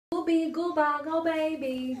be a good boggle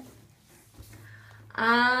baby.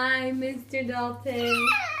 I'm Mr. Dalton.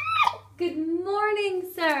 Good morning,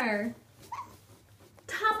 sir.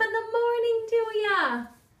 Top of the morning to ya.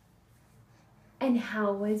 And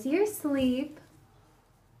how was your sleep?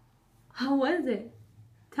 How was it?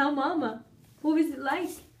 Tell Mama. What was it like?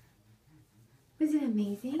 Was it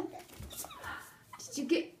amazing? Did you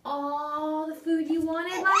get all the food you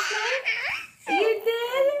wanted last night? You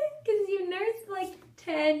did? Because you nursed like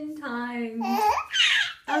 10 times.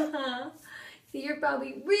 Uh-huh. So you're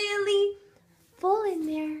probably really full in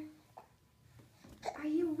there. Are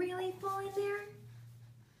you really full in there?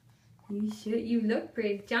 You should. You look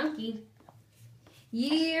pretty chunky.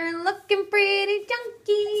 You're looking pretty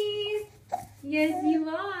chunky. Yes, you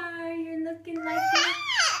are. You're looking like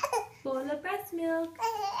you're full of breast milk.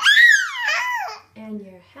 And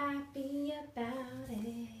you're happy about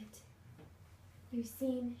it. You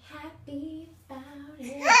seem happy about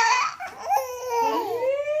it.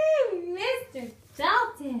 Ooh, Mr.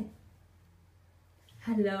 Dalton.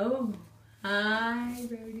 Hello. Hi,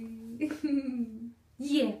 Brody.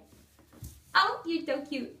 Yeah. Oh, you're so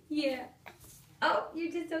cute. Yeah. Oh,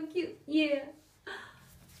 you're just so cute. Yeah.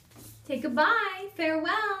 Say goodbye.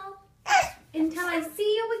 Farewell. Until I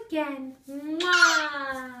see you again.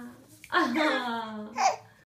 Mwah.